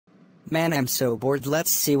Man, I'm so bored.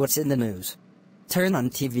 Let's see what's in the news. Turn on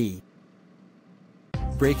TV.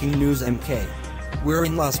 Breaking news, MK. We're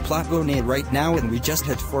in Las Plagones right now and we just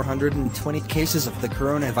hit 420 cases of the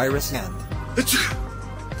coronavirus and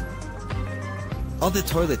all the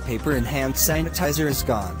toilet paper and hand sanitizer is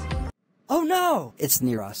gone. Oh no! It's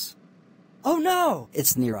near us. Oh no!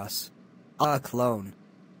 It's near us. Ah, clone.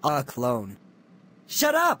 Ah, clone.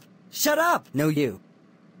 Shut up! Shut up! No, you.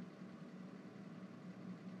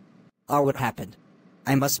 Oh, what happened?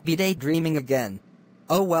 I must be daydreaming again.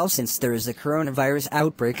 Oh well, since there is a coronavirus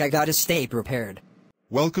outbreak, I gotta stay prepared.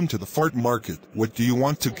 Welcome to the Fart Market. What do you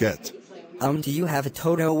want to get? Do you have a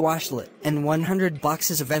Toto washlet and 100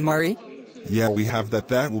 boxes of MRE? Yeah, we have that.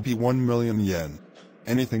 That will be 1 million yen.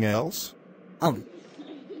 Anything else?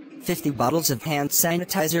 50 bottles of hand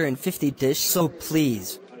sanitizer and 50 dish soap,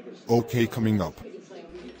 please. Okay, coming up.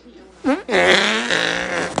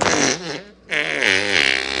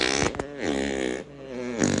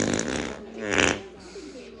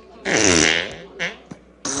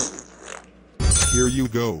 Here you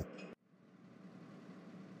go.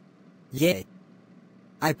 Yay.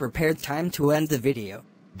 I prepared time to end the video.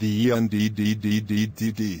 The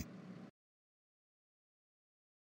ENDDDDDD.